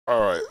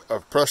Alright,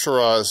 I've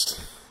pressurized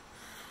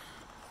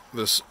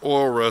this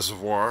oil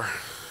reservoir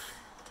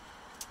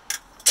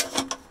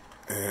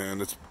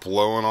and it's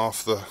blowing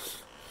off the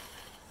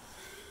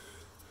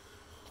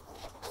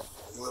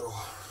little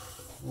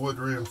wood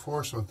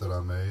reinforcement that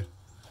I made.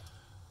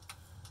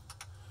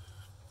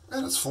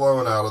 And it's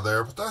flowing out of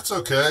there, but that's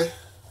okay.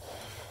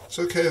 It's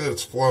okay that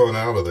it's flowing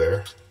out of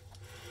there.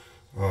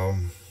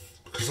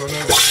 Because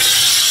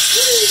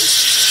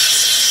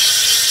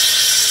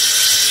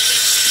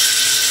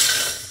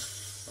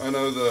I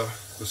know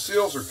the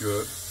seals are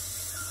good.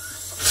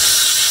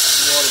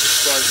 A lot of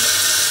excitement.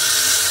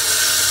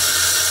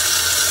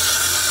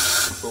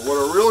 But what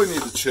I really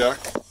need to check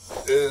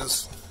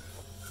is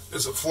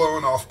it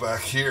flowing off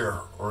back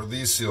here, or are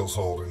these seals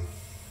holding?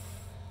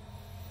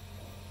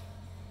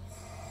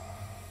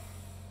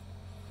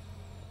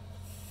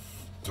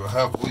 Do I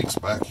have leaks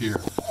back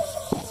here?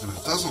 And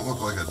it doesn't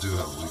look like I do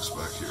have leaks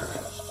back here,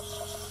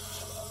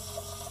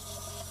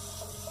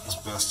 as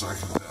best I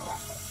can tell.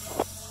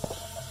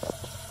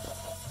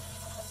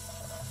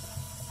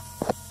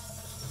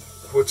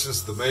 Which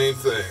is the main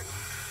thing.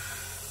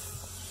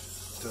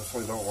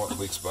 Definitely don't want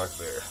leaks back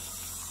there.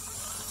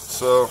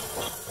 So,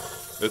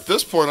 at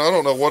this point, I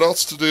don't know what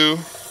else to do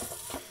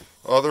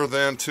other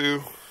than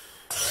to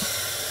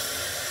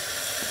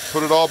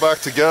put it all back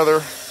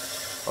together.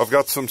 I've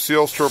got some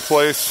seals to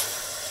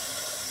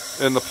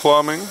replace in the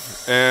plumbing,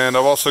 and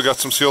I've also got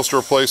some seals to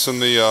replace in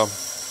the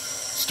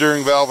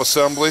steering valve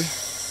assembly.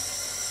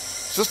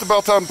 It's just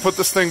about time to put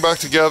this thing back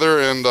together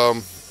and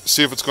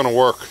see if it's going to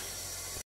work.